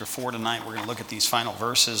4 tonight. We're going to look at these final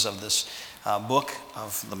verses of this book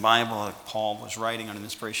of the Bible that Paul was writing under the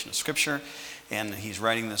inspiration of Scripture, and he's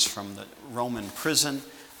writing this from the Roman prison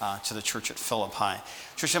to the church at Philippi.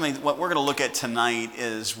 Church, what we're going to look at tonight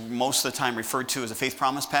is most of the time referred to as a faith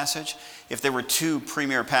promise passage. If there were two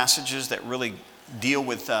premier passages that really deal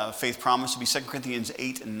with faith promise, it would be 2 Corinthians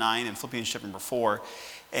 8 and 9 and Philippians chapter number 4.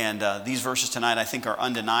 And these verses tonight I think are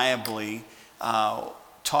undeniably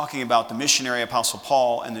talking about the missionary apostle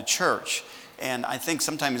Paul and the church. And I think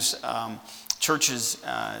sometimes churches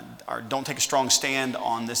don't take a strong stand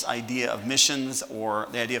on this idea of missions or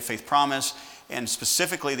the idea of faith promise, and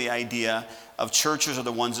specifically the idea of churches are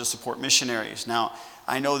the ones that support missionaries. Now,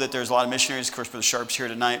 I know that there's a lot of missionaries. Of course, Brother Sharp's here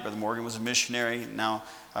tonight. Brother Morgan was a missionary. Now,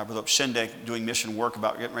 Brother Shindek doing mission work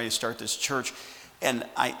about getting ready to start this church. And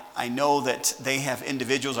I know that they have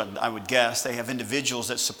individuals, I would guess, they have individuals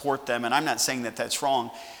that support them. And I'm not saying that that's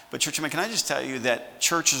wrong. But church, can I just tell you that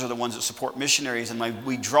churches are the ones that support missionaries? And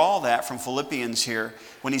we draw that from Philippians here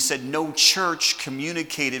when he said, no church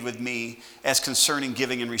communicated with me as concerning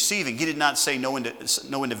giving and receiving. He did not say no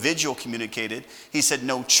individual communicated. He said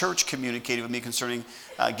no church communicated with me concerning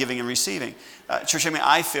giving and receiving. Church,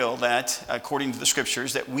 I feel that according to the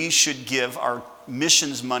scriptures that we should give our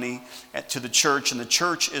missions money to the church, and the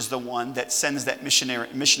church is the one that sends that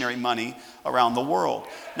missionary money around the world.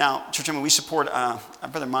 Now, church, we support,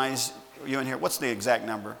 Brother Mize, you in here, what's the exact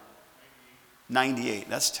number? 98.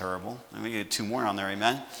 That's terrible. Let me get two more on there,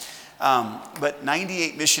 amen? But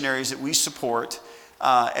 98 missionaries that we support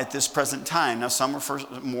at this present time. Now, some are for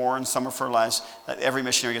more and some are for less. Every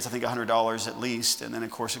missionary gets, I think, $100 at least, and then,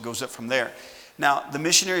 of course, it goes up from there. Now, the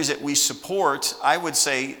missionaries that we support, I would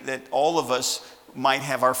say that all of us might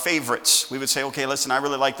have our favorites. We would say, okay, listen, I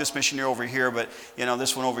really like this missionary over here, but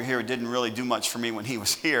this one over here didn't really do much for me when he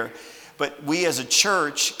was here. But we as a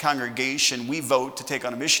church congregation, we vote to take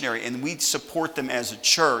on a missionary, and we support them as a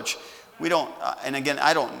church. We don't, and again,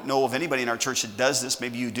 I don't know of anybody in our church that does this.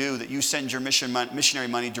 Maybe you do, that you send your missionary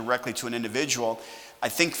money directly to an individual. I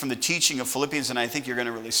think from the teaching of Philippians, and I think you're going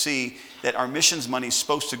to really see that our missions money is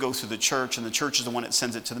supposed to go through the church, and the church is the one that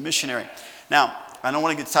sends it to the missionary. Now, I don't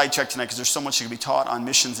want to get sidetracked tonight because there's so much that can be taught on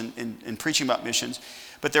missions and preaching about missions.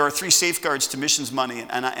 But there are three safeguards to missions money,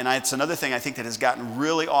 and it's another thing I think that has gotten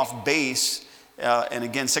really off base. And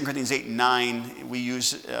again, 2 Corinthians 8 and 9, we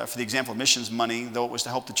use for the example of missions money, though it was to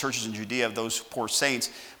help the churches in Judea of those poor saints.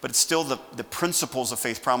 But it's still the principles of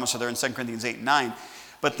faith promise are there in 2 Corinthians 8 and 9.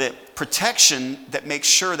 But the protection that makes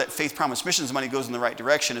sure that faith promise missions money goes in the right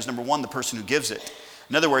direction is, number one, the person who gives it.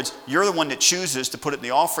 In other words, you're the one that chooses to put it in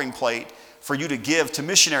the offering plate for you to give to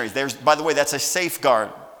missionaries. By the way, that's a safeguard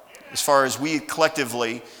as far as we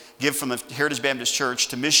collectively give from the Heritage Baptist Church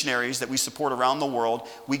to missionaries that we support around the world.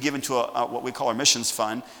 We give into what we call our missions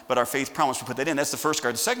fund, but our faith promise, we put that in. That's the first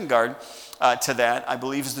guard. The second guard to that, I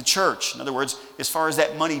believe, is the church. In other words, as far as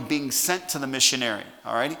that money being sent to the missionary,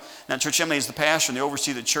 all righty? Now, Church Emily is the pastor and the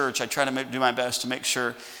overseer of the church. I try to do my best to make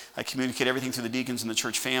sure I communicate everything through the deacons and the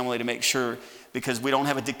church family to make sure, because we don't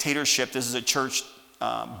have a dictatorship. This is a church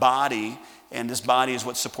body, and this body is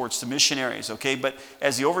what supports the missionaries, okay? But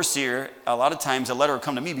as the overseer, a lot of times a letter will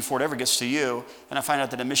come to me before it ever gets to you, and I find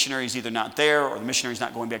out that a missionary is either not there, or the missionary is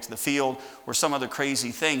not going back to the field, or some other crazy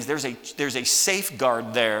things. There's a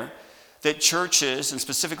safeguard there that churches, and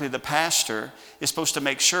specifically the pastor, is supposed to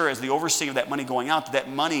make sure as the overseer of that money going out, that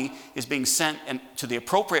money is being sent to the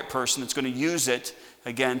appropriate person that's going to use it,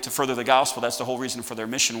 again, to further the gospel. That's the whole reason for their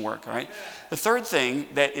mission work, all right? The third thing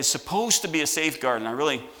that is supposed to be a safeguard,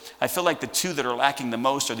 and I feel like the two that are lacking the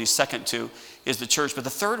most are these second two, is the church. But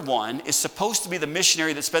the third one is supposed to be the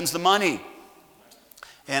missionary that spends the money.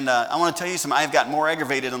 And I want to tell you something. I've gotten more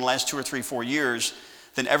aggravated in the last 2 or 3, 4 years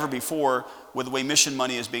than ever before with the way mission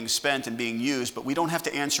money is being spent and being used. But we don't have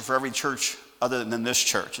to answer for every church other than this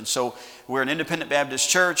church. And so we're an independent Baptist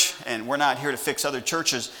church, and we're not here to fix other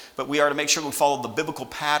churches, but we are to make sure we follow the biblical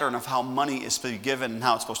pattern of how money is to be given and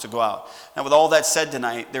how it's supposed to go out. Now, with all that said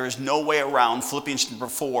tonight, there is no way around Philippians chapter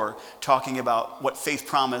 4 talking about what faith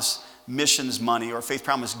promise missions money or faith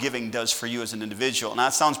promise giving does for you as an individual. Now,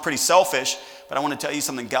 that sounds pretty selfish, but I want to tell you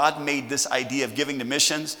something. God made this idea of giving to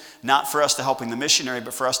missions not for us to helping the missionary,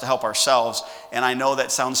 but for us to help ourselves. And I know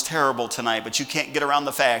that sounds terrible tonight, but you can't get around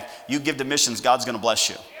the fact you give to missions, God's going to bless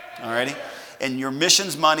you. All righty? And your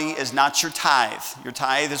missions money is not your tithe. Your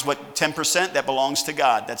tithe is what, 10%? That belongs to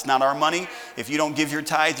God. That's not our money. If you don't give your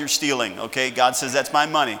tithe, you're stealing, okay? God says, that's my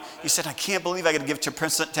money. He said, I can't believe I got to give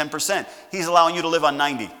 10%. He's allowing you to live on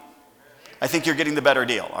 90. I think you're getting the better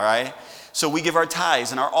deal, all right? So we give our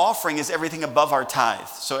tithes, and our offering is everything above our tithe.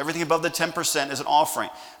 So everything above the 10% is an offering.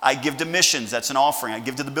 I give to missions, that's an offering. I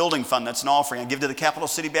give to the building fund, that's an offering. I give to the Capital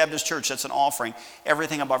City Baptist Church, that's an offering.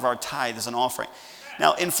 Everything above our tithe is an offering.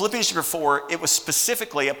 Now, in Philippians chapter 4, it was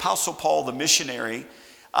specifically Apostle Paul, the missionary,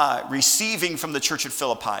 receiving from the church at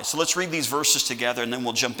Philippi. So let's read these verses together, and then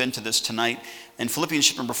we'll jump into this tonight. In Philippians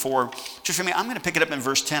chapter number 4, church family, I'm going to pick it up in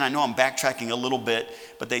verse 10. I know I'm backtracking a little bit,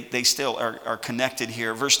 but they still are connected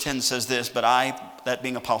here. Verse 10 says this, but I, that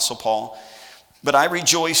being Apostle Paul, but I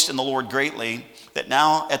rejoiced in the Lord greatly that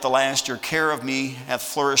now at the last your care of me hath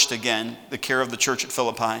flourished again, the care of the church at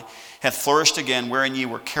Philippi, hath flourished again, wherein ye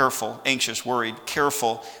were careful, anxious, worried,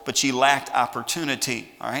 careful, but ye lacked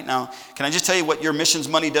opportunity. All right, now, can I just tell you what your missions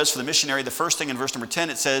money does for the missionary? The first thing in verse number 10,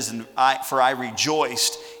 it says, for I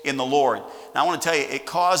rejoiced in the Lord. Now, I want to tell you, it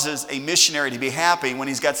causes a missionary to be happy when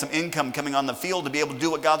he's got some income coming on the field to be able to do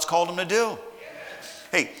what God's called him to do.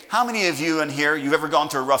 Hey, how many of you in here, you've ever gone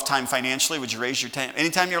through a rough time financially? Would you raise your hand? Any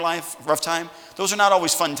time in your life, rough time? Those are not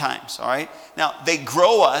always fun times, all right? Now, they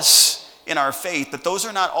grow us in our faith, but those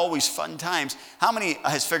are not always fun times. How many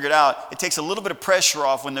has figured out it takes a little bit of pressure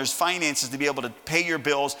off when there's finances to be able to pay your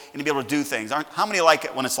bills and to be able to do things? How many like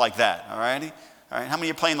it when it's like that, all right? All right, how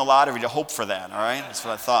many are playing the lottery to hope for that, all right? That's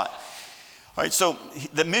what I thought. All right, so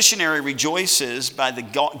the missionary rejoices by the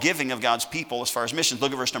giving of God's people as far as missions.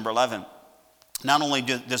 Look at verse number 11. Not only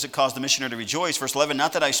does it cause the missionary to rejoice, verse 11,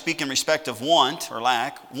 not that I speak in respect of want or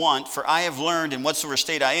lack, for I have learned in whatsoever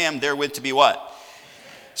state I am therewith to be what?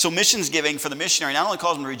 So missions giving for the missionary not only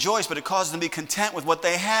causes them to rejoice, but it causes them to be content with what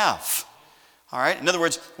they have. All right? In other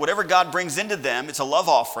words, whatever God brings into them, it's a love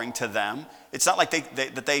offering to them. It's not like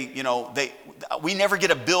we never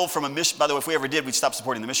get a bill from a mission. By the way, if we ever did, we'd stop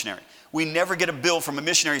supporting the missionary. We never get a bill from a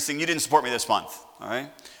missionary saying, you didn't support me this month. All right?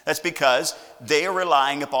 That's because they are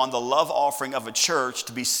relying upon the love offering of a church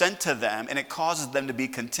to be sent to them, and it causes them to be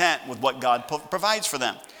content with what God provides for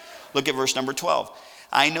them. Look at verse number 12.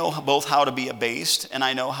 I know both how to be abased and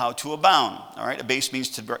I know how to abound. All right, abased means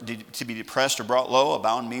to be depressed or brought low.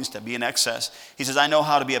 Abound means to be in excess. He says, I know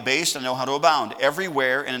how to be abased, I know how to abound.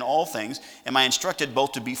 Everywhere and in all things am I instructed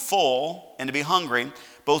both to be full and to be hungry,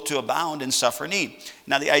 both to abound and suffer need.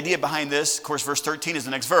 Now the idea behind this, of course, verse 13 is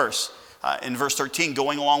the next verse. In verse 13,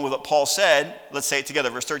 going along with what Paul said, let's say it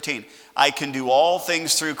together, verse 13. I can do all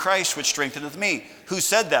things through Christ which strengtheneth me. Who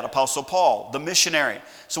said that? Apostle Paul, the missionary.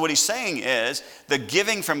 So what he's saying is, the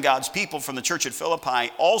giving from God's people from the church at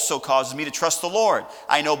Philippi also causes me to trust the Lord.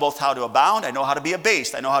 I know both how to abound, I know how to be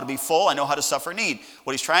abased, I know how to be full, I know how to suffer need.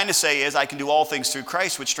 What he's trying to say is, I can do all things through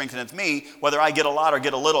Christ which strengtheneth me. Whether I get a lot or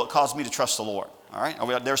get a little, it causes me to trust the Lord. All right, are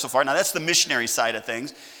we there so far? Now that's the missionary side of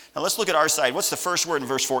things. Now let's look at our side. What's the first word in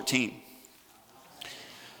verse 14?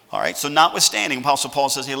 All right, so notwithstanding, Apostle Paul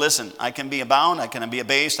says, hey, listen, I can be abound, I can be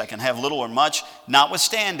abased, I can have little or much.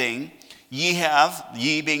 Notwithstanding, ye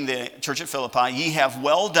being the church at Philippi, ye have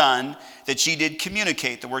well done that ye did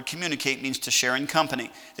communicate. The word communicate means to share in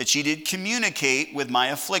company. That ye did communicate with my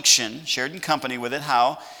affliction, shared in company with it.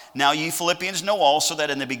 How? Now ye Philippians know also that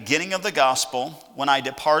in the beginning of the gospel, when I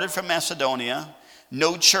departed from Macedonia,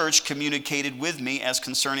 no church communicated with me as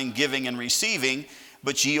concerning giving and receiving,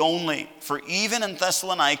 but ye only. For even in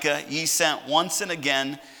Thessalonica ye sent once and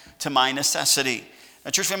again to my necessity. Now,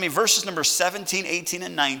 church family, verses number 17, 18,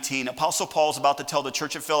 and 19, Apostle Paul is about to tell the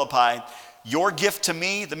church at Philippi, your gift to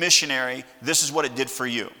me, the missionary, this is what it did for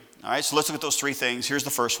you. All right, so let's look at those three things. Here's the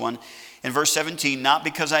first one. In verse 17, not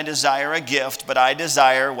because I desire a gift, but I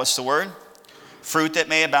desire, what's the word? Fruit that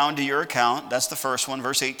may abound to your account. That's the first one.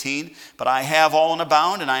 Verse 18, but I have all and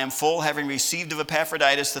abound, and I am full, having received of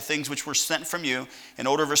Epaphroditus the things which were sent from you, an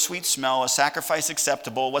odor of a sweet smell, a sacrifice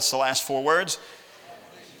acceptable. What's the last four words?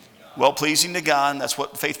 Well, pleasing to God. That's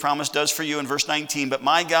what faith promise does for you in verse 19. But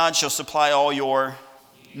my God shall supply all your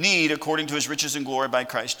need according to his riches and glory by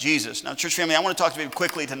Christ Jesus. Now, church family, I want to talk to you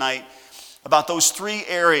quickly tonight about those three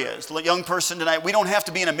areas. Young person tonight, we don't have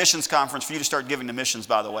to be in a missions conference for you to start giving to missions,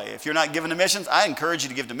 by the way. If you're not giving to missions, I encourage you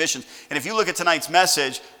to give to missions. And if you look at tonight's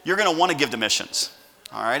message, you're going to want to give to missions.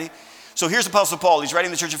 All righty? So here's Apostle Paul. He's writing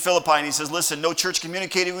the church of Philippi, and he says, listen, no church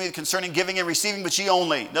communicated with me concerning giving and receiving, but ye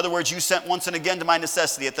only. In other words, you sent once and again to my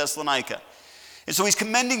necessity at Thessalonica. And so he's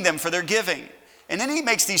commending them for their giving. And then he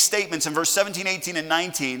makes these statements in verse 17, 18, and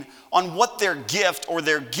 19 on what their gift or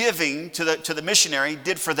their giving to the missionary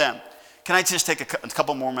did for them. Can I just take a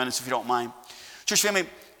couple more minutes if you don't mind? Church family,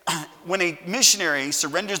 when a missionary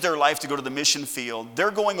surrenders their life to go to the mission field,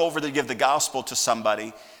 they're going over to give the gospel to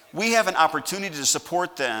somebody. We have an opportunity to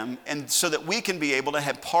support them, and so that we can be able to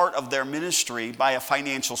have part of their ministry by a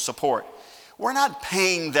financial support. We're not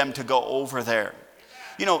paying them to go over there.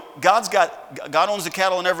 You know, God owns the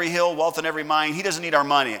cattle on every hill, wealth in every mine. He doesn't need our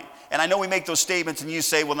money. And I know we make those statements and you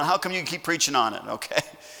say, well, then how come you keep preaching on it, okay?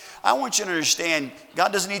 I want you to understand,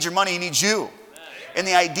 God doesn't need your money, he needs you. And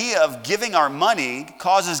the idea of giving our money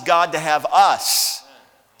causes God to have us.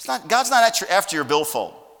 God's not after your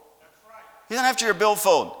billfold. He's not after your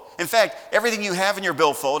billfold. In fact, everything you have in your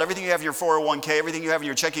billfold, everything you have in your 401k, everything you have in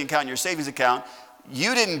your checking account and your savings account,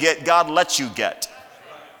 you didn't get, God lets you get.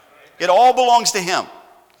 It all belongs to him.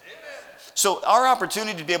 So our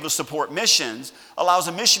opportunity to be able to support missions allows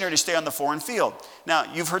a missionary to stay on the foreign field. Now,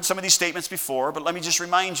 you've heard some of these statements before, but let me just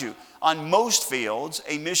remind you. On most fields,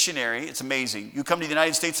 a missionary, it's amazing. You come to the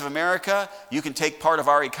United States of America, you can take part of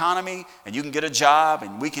our economy, and you can get a job,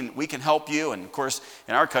 and we can help you. And of course,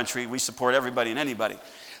 in our country, we support everybody and anybody.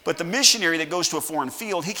 But the missionary that goes to a foreign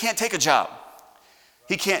field, he can't take a job.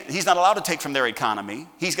 He's not allowed to take from their economy.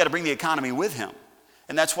 He's got to bring the economy with him.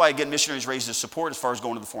 And that's why, again, missionaries raise their support as far as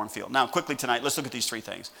going to the foreign field. Now, quickly tonight, let's look at these three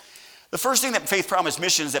things. The first thing that Faith Promise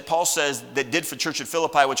Missions that Paul says that did for Church at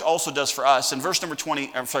Philippi, which also does for us, in verse number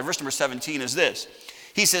 17 is this.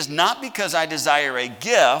 He says, not because I desire a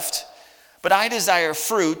gift, but I desire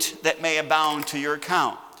fruit that may abound to your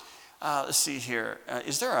account. Let's see here.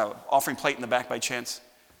 Is there an offering plate in the back by chance?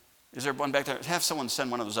 Is there one back there? Have someone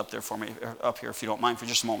send one of those up there for me, up here if you don't mind, for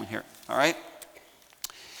just a moment here. All right?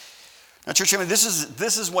 Now, church family, this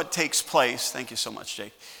is what takes place. Thank you so much,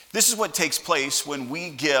 Jake. This is what takes place when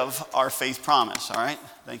we give our faith promise, all right?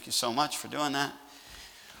 Thank you so much for doing that.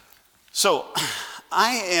 So,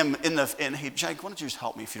 I am hey, Jake, why don't you just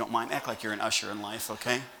help me if you don't mind? Act like you're an usher in life,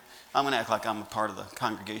 okay? I'm going to act like I'm a part of the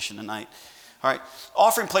congregation tonight. All right?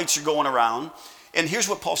 Offering plates are going around. And here's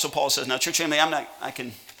what Paul says. Now, church family,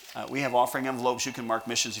 we have offering envelopes. You can mark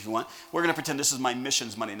missions if you want. We're going to pretend this is my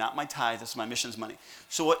missions money, not my tithe. This is my missions money.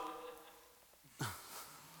 So what...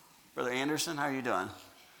 Brother Anderson, how are you doing?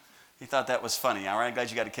 He thought that was funny, all right? Glad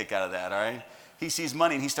you got a kick out of that, all right? He sees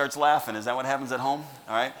money and he starts laughing. Is that what happens at home?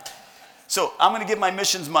 All right? So I'm going to give my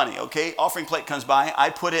missions money, okay? Offering plate comes by. I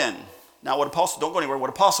put in. Now, don't go anywhere. What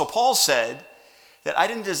Apostle Paul said, that I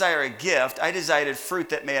didn't desire a gift. I desired fruit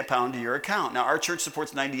that may abound to your account. Now, our church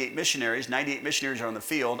supports 98 missionaries. 98 missionaries are on the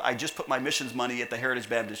field. I just put my missions money at the Heritage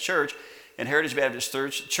Baptist Church. And Heritage Baptist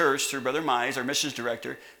Church, through Brother Mize, our missions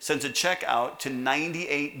director, sends a check out to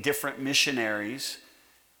 98 different missionaries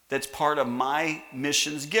that's part of my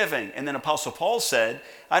missions giving. And then Apostle Paul said,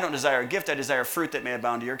 I don't desire a gift, I desire fruit that may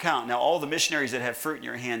abound to your account. Now, all the missionaries that have fruit in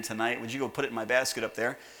your hand tonight, would you go put it in my basket up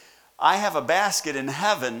there? I have a basket in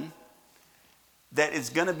heaven that is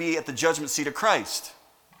going to be at the judgment seat of Christ.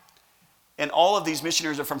 And all of these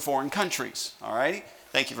missionaries are from foreign countries, all right?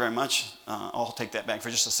 Thank you very much. I'll take that back for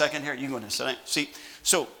just a second here. You can go ahead and sit.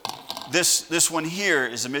 So this one here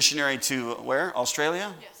is a missionary to where?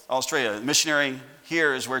 Australia? Yes. Australia. The missionary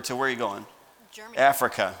here is where are you going? Germany.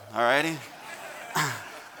 Africa, all righty?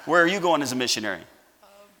 Where are you going as a missionary?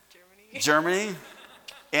 Germany. Germany?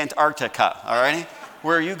 Antarctica, all righty?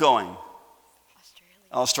 Where are you going?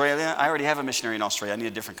 Australia? I already have a missionary in Australia. I need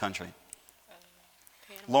a different country.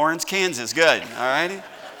 Lawrence, Kansas. Good, all righty?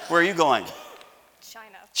 Where are you going?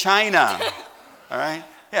 China. All right?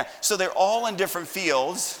 Yeah. So they're all in different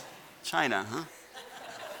fields. China, huh?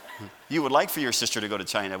 You would like for your sister to go to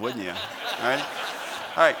China, wouldn't you? All right?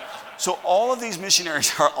 All right. So all of these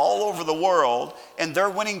missionaries are all over the world, and they're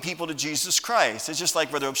winning people to Jesus Christ. It's just like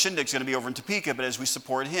Brother Obshindik's going to be over in Topeka, but as we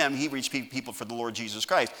support him, he reached people for the Lord Jesus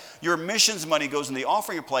Christ. Your missions money goes in the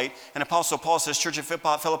offering plate, and Apostle Paul says, Church of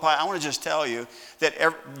Philippi, I want to just tell you that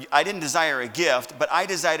I didn't desire a gift, but I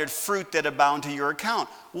desired fruit that abound to your account.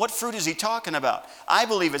 What fruit is he talking about? I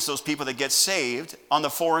believe it's those people that get saved on the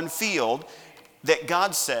foreign field that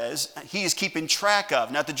God says he is keeping track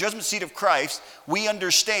of. Now, at the judgment seat of Christ, we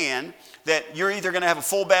understand that you're either going to have a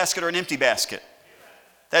full basket or an empty basket.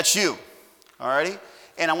 That's you, all righty?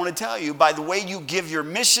 And I want to tell you, by the way you give your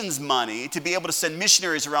missions money to be able to send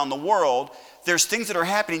missionaries around the world, there's things that are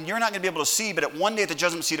happening you're not going to be able to see, but at one day at the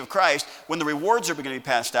judgment seat of Christ, when the rewards are going to be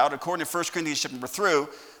passed out, according to 1 Corinthians chapter 3,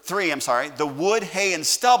 the wood, hay, and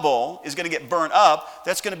stubble is going to get burnt up.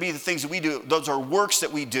 That's going to be the things that we do. Those are works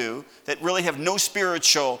that we do that really have no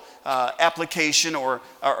spiritual application or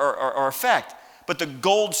effect. But the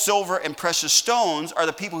gold, silver, and precious stones are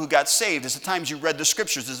the people who got saved. It's the times you read the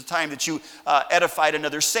scriptures. It's the time that you edified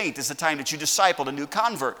another saint. It's the time that you discipled a new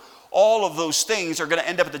convert. All of those things are going to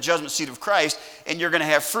end up at the judgment seat of Christ, and you're going to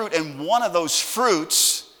have fruit. And one of those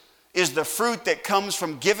fruits is the fruit that comes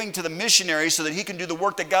from giving to the missionary so that he can do the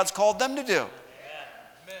work that God's called them to do. Amen.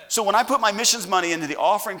 So when I put my missions money into the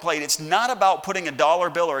offering plate, it's not about putting a dollar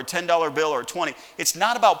bill or a $10 bill or a $20. It's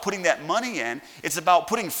not about putting that money in. It's about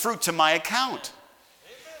putting fruit to my account.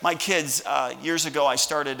 My kids, years ago, I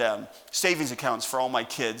started savings accounts for all my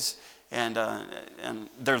kids, and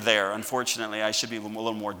they're there. Unfortunately, I should be a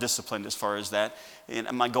little more disciplined as far as that. And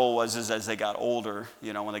my goal was, as they got older,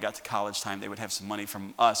 when they got to college time, they would have some money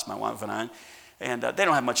from us, my wife and I. And they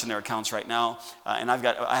don't have much in their accounts right now. And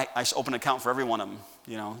I open an account for every one of them.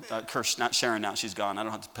 Kirst, not Sharon now, she's gone. I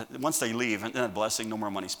don't have to. Once they leave, and a blessing, no more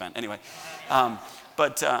money spent. Anyway. And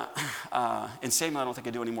Samuel, I don't think I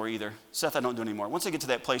do anymore either. Seth, I don't do anymore. Once they get to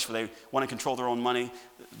that place where they want to control their own money,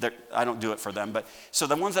 I don't do it for them. But so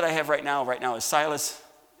the ones that I have right now is Silas,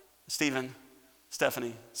 Stephen,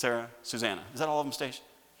 Stephanie, Sarah, Susanna. Is that all of them, Stace?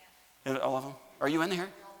 Yeah. All of them? Are you in here?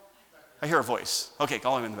 I hear a voice. Okay,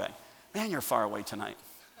 all of them in the back. Man, you're far away tonight.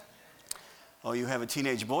 Oh, you have a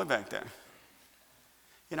teenage boy back there.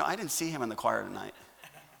 I didn't see him in the choir tonight. I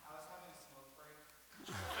was having a smoke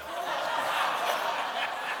break.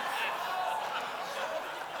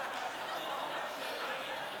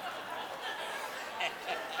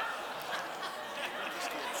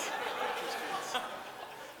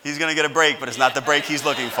 He's going to get a break, but it's not the break he's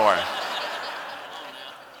looking for.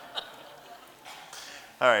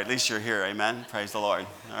 All right, at least you're here, amen? Praise the Lord,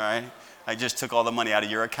 all right? I just took all the money out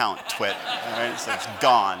of your account, twit, all right? So it's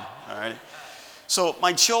gone, all right? So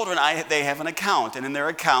my children, they have an account, and in their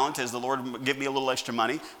account, as the Lord give me a little extra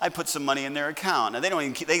money, I put some money in their account. Now, they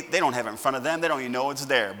don't have it in front of them. They don't even know it's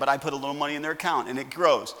there, but I put a little money in their account, and it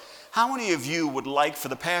grows. How many of you would like for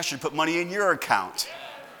the pastor to put money in your account?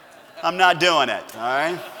 I'm not doing it, all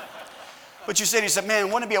right? But you say to yourself, man,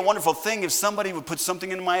 wouldn't it be a wonderful thing if somebody would put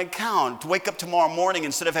something in my account? To wake up tomorrow morning,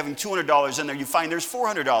 instead of having $200 in there, you find there's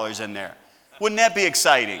 $400 in there. Wouldn't that be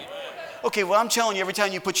exciting? Okay, well, I'm telling you, every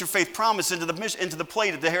time you put your faith promise into the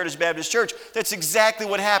plate at the Heritage Baptist Church, that's exactly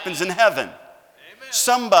what happens in heaven. Amen.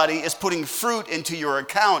 Somebody is putting fruit into your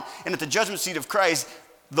account, and at the judgment seat of Christ,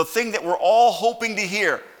 the thing that we're all hoping to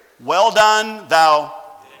hear, well done, thou.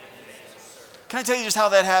 Can I tell you just how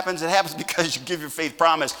that happens? It happens because you give your faith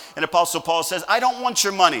promise. And Apostle Paul says, I don't want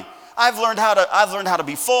your money. I've learned how to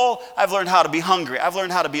be full. I've learned how to be hungry. I've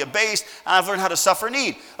learned how to be abased. And I've learned how to suffer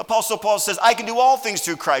need. Apostle Paul says, I can do all things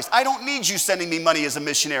through Christ. I don't need you sending me money as a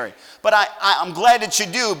missionary. But I'm glad that you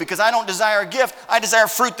do, because I don't desire a gift. I desire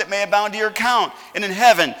fruit that may abound to your account. And in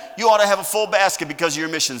heaven, you ought to have a full basket because of your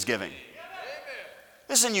missions giving.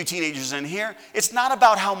 Listen, you teenagers in here, it's not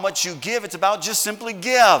about how much you give. It's about just simply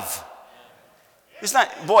give. It's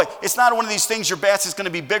not one of these things your basket's going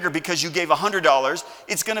to be bigger because you gave $100.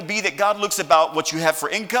 It's going to be that God looks about what you have for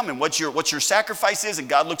income and what your sacrifice is, and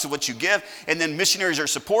God looks at what you give, and then missionaries are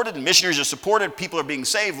supported, people are being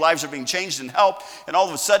saved, lives are being changed and helped, and all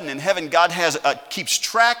of a sudden in heaven God keeps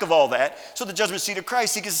track of all that. So the judgment seat of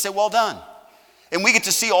Christ, he gets to say, well done. And we get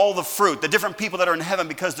to see all the fruit, the different people that are in heaven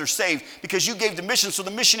because they're saved, because you gave the mission so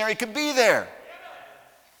the missionary could be there.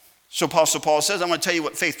 So Apostle Paul says, I'm going to tell you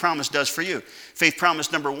what faith promise does for you. Faith promise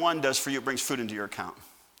number 1 does for you, it brings fruit into your account.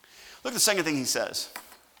 Look at the second thing he says.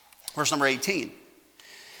 Verse number 18.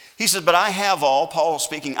 He says, but I have all, Paul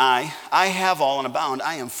speaking, I have all and abound,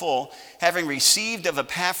 I am full, having received of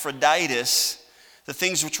Epaphroditus the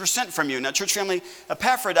things which were sent from you. Now, church family,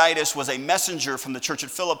 Epaphroditus was a messenger from the church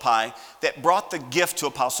at Philippi that brought the gift to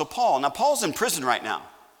Apostle Paul. Now, Paul's in prison right now.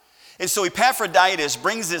 And so Epaphroditus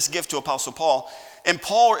brings this gift to Apostle Paul. And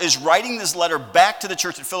Paul is writing this letter back to the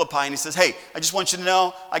church at Philippi, and he says, hey, I just want you to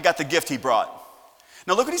know I got the gift he brought.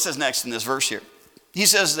 Now look what he says next in this verse here. He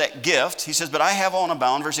says that gift, he says, but I have all and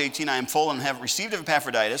abound, verse 18, I am full and have received of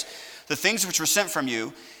Epaphroditus the things which were sent from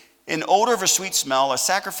you, an odor of a sweet smell, a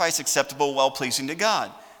sacrifice acceptable, well-pleasing to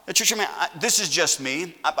God. Now, church, this is just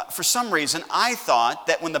me. For some reason, I thought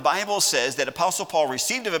that when the Bible says that Apostle Paul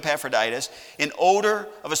received of Epaphroditus an odor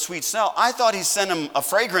of a sweet smell, I thought he sent him a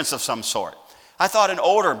fragrance of some sort. I thought an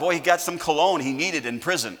odor, boy, he got some cologne he needed in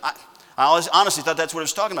prison. I honestly thought that's what it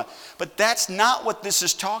was talking about. But that's not what this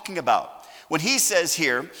is talking about. When he says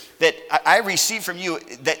here that I received from you,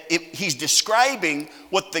 he's describing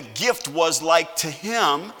what the gift was like to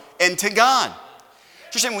him and to God.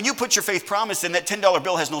 Just saying, when you put your faith promise in, that $10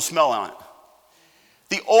 bill has no smell on it.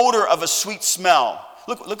 The odor of a sweet smell.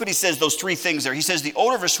 Look what he says, those 3 things there. He says the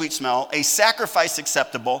odor of a sweet smell, a sacrifice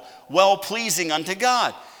acceptable, well-pleasing unto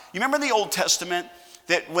God. You remember in the Old Testament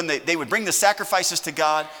that when they would bring the sacrifices to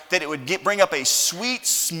God, that it would bring up a sweet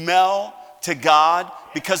smell to God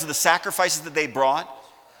because of the sacrifices that they brought?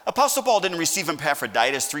 Apostle Paul didn't receive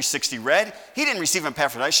Epaphroditus 360 red. He didn't receive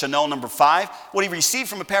Epaphroditus Chanel number 5. What he received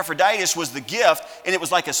from Epaphroditus was the gift, and it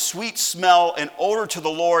was like a sweet smell, an odor to the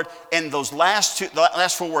Lord, and the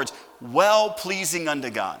last 4 words, well-pleasing unto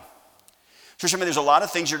God. Church, I mean, there's a lot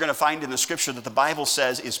of things you're going to find in the Scripture that the Bible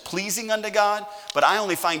says is pleasing unto God, but I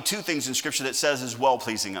only find two things in Scripture that says is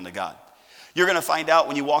well-pleasing unto God. You're going to find out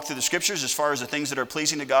when you walk through the Scriptures as far as the things that are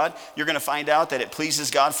pleasing to God, you're going to find out that it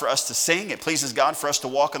pleases God for us to sing, it pleases God for us to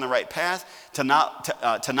walk on the right path, to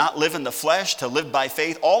not live in the flesh, to live by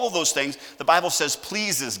faith. All of those things the Bible says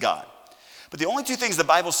pleases God. But the only two things the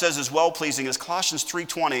Bible says is well-pleasing is Colossians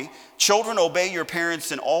 3:20, children, obey your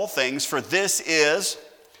parents in all things, for this is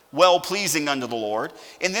well-pleasing unto the Lord.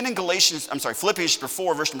 And then in Philippians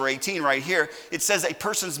 4, verse number 18 right here, it says a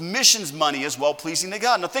person's missions money is well-pleasing to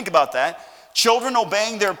God. Now think about that. Children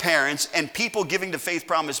obeying their parents and people giving to Faith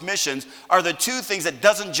Promise Missions are the two things that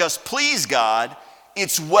doesn't just please God,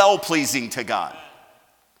 it's well-pleasing to God.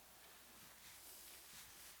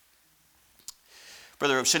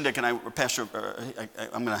 Brother Obshindik and I, Pastor,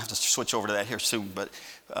 I'm going to have to switch over to that here soon, but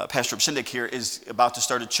Pastor Obshindik here is about to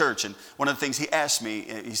start a church. And one of the things he asked me,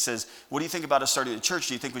 he says, what do you think about us starting a church?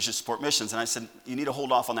 Do you think we should support missions? And I said, you need to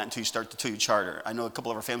hold off on that until you start the TOU charter. I know a couple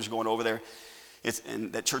of our families are going over there.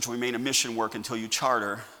 And that church will remain a mission work until you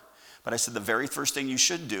charter. But I said the very first thing you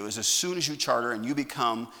should do is as soon as you charter and you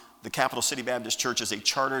become the Capital City Baptist Church as a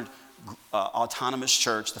chartered autonomous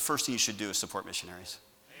church, the first thing you should do is support missionaries.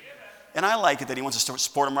 Amen. And I like it that he wants to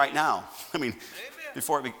support them right now. I mean,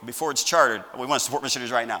 before it's chartered, we want to support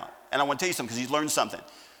missionaries right now. And I want to tell you something because he's learned something.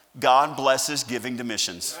 God blesses giving to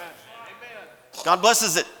missions. Amen. God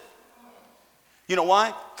blesses it. You know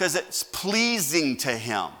why? Because it's pleasing to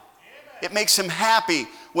him. It makes him happy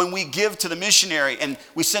when we give to the missionary and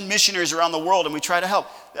we send missionaries around the world and we try to help.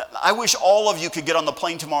 I wish all of you could get on the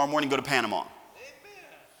plane tomorrow morning and go to Panama. Amen.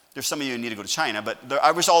 There's some of you who need to go to China, but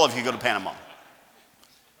I wish all of you could go to Panama.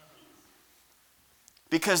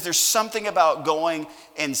 Because there's something about going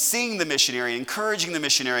and seeing the missionary, encouraging the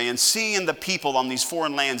missionary, and seeing the people on these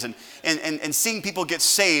foreign lands and seeing people get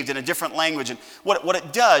saved in a different language. And what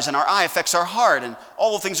it does in our eye affects our heart, and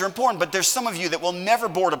all the things are important. But there's some of you that will never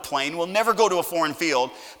board a plane, will never go to a foreign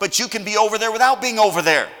field, but you can be over there without being over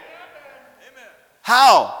there. Amen.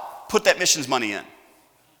 How? Put that missions money in.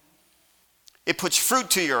 It puts fruit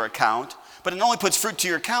to your account, but it not only puts fruit to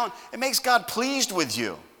your account, it makes God pleased with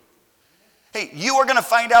you. Hey, you are going to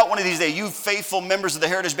find out one of these days, you faithful members of the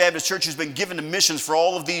Heritage Baptist Church who's been given to missions for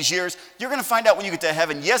all of these years, you're going to find out when you get to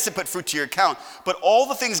heaven, yes, it put fruit to your account, but all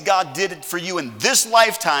the things God did for you in this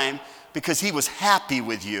lifetime because he was happy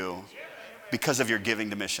with you because of your giving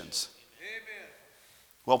to missions.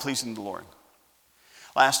 Well-pleasing to the Lord.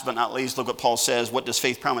 Last but not least, look what Paul says. What does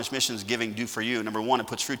Faith Promise Missions giving do for you? Number one, it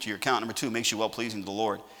puts fruit to your account. Number two, it makes you well-pleasing to the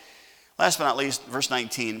Lord. Last but not least, verse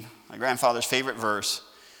 19, my grandfather's favorite verse.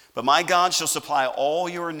 But my God shall supply all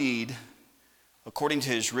your need according to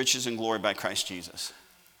his riches and glory by Christ Jesus.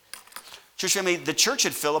 Church family, the church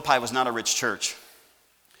at Philippi was not a rich church.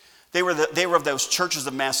 They were of those churches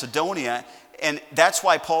of Macedonia, and that's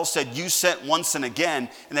why Paul said, you sent once and again,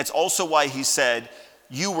 and that's also why he said,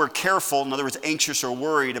 you were careful, in other words, anxious or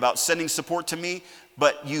worried about sending support to me,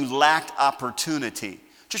 but you lacked opportunity.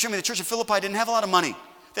 Church family, the church at Philippi didn't have a lot of money.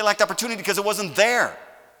 They lacked opportunity because it wasn't there.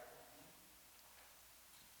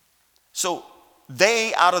 So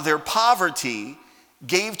they, out of their poverty,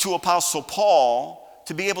 gave to Apostle Paul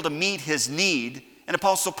to be able to meet his need. And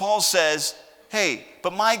Apostle Paul says, hey,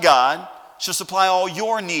 but my God shall supply all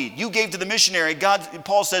your need. You gave to the missionary.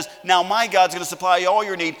 Paul says, now my God's going to supply all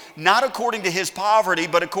your need, not according to his poverty,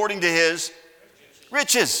 but according to his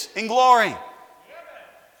riches in glory.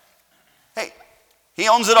 Hey, he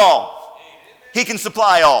owns it all. He can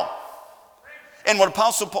supply all. And what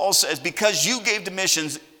Apostle Paul says, because you gave to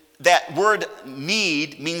missions, that word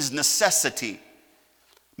need means necessity,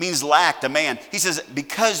 means lack, demand. He says,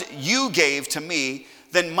 because you gave to me,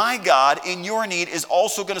 then my God in your need is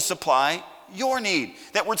also going to supply your need.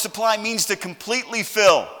 That word supply means to completely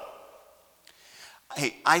fill.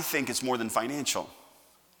 Hey, I think it's more than financial.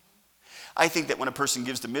 I think that when a person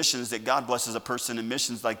gives to missions, that God blesses a person in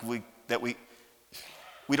missions like we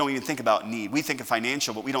don't even think about need. We think of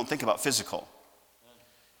financial, but we don't think about physical.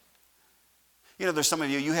 You know, there's some of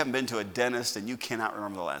you haven't been to a dentist and you cannot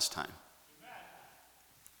remember the last time.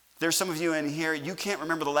 There's some of you in here, you can't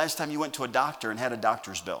remember the last time you went to a doctor and had a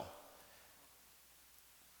doctor's bill.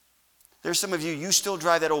 There's some of you, you still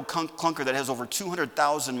drive that old clunker that has over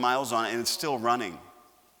 200,000 miles on it and it's still running.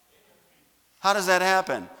 How does that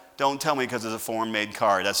happen? Don't tell me because it's a foreign-made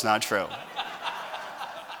car. That's not true.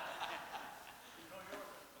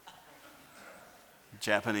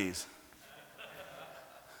 Japanese.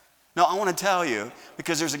 No, I want to tell you,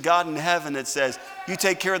 because there's a God in heaven that says, you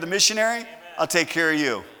take care of the missionary, I'll take care of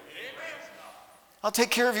you. I'll take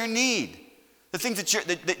care of your need. The things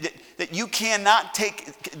that you cannot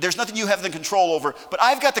take, there's nothing you have the control over, but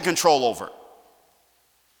I've got the control over.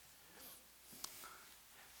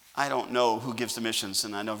 I don't know who gives the missions,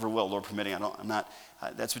 and I never will, Lord permitting. I'm not.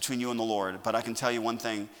 That's between you and the Lord. But I can tell you one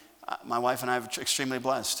thing: my wife and I are extremely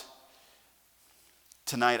blessed.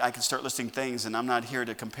 Tonight, I can start listing things, and I'm not here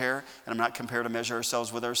to compare, and I'm not to measure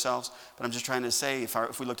ourselves with ourselves. But I'm just trying to say,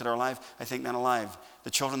 if we looked at our life, I think, man alive, the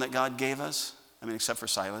children that God gave us. I mean, except for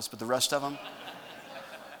Silas, but the rest of them,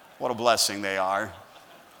 what a blessing they are.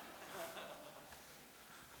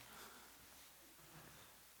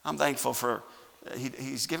 I'm thankful for.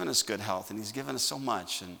 He's given us good health, and he's given us so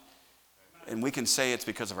much. And we can say it's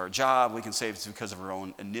because of our job. We can say it's because of our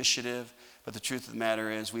own initiative. But the truth of the matter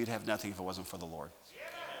is we'd have nothing if it wasn't for the Lord.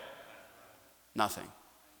 Nothing.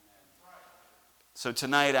 So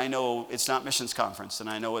tonight, I know it's not missions conference, and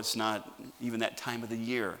I know it's not even that time of the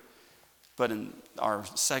year. But in our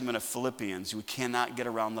segment of Philippians, we cannot get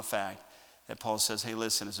around the fact that Paul says, hey,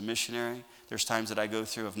 listen, as a missionary, there's times that I go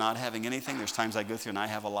through of not having anything. There's times I go through and I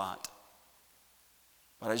have a lot.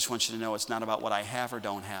 But I just want you to know it's not about what I have or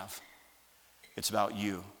don't have. It's about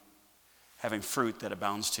you having fruit that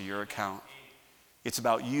abounds to your account. It's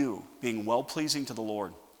about you being well-pleasing to the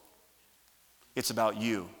Lord. It's about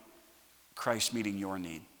you, Christ meeting your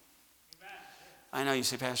need. I know you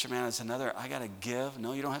say, Pastor, man, it's another, I got to give.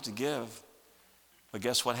 No, you don't have to give. But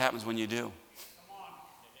guess what happens when you do?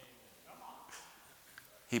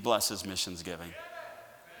 He blesses missions giving.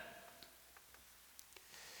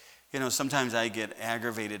 You know, sometimes I get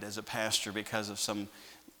aggravated as a pastor because of some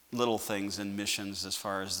little things in missions as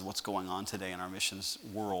far as what's going on today in our missions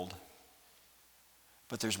world.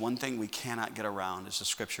 But there's one thing we cannot get around is the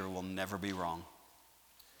scripture will never be wrong.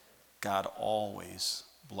 God always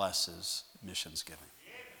blesses missions giving.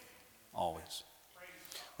 Always.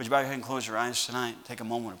 Would you bow your head and close your eyes tonight? Take a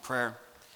moment of prayer.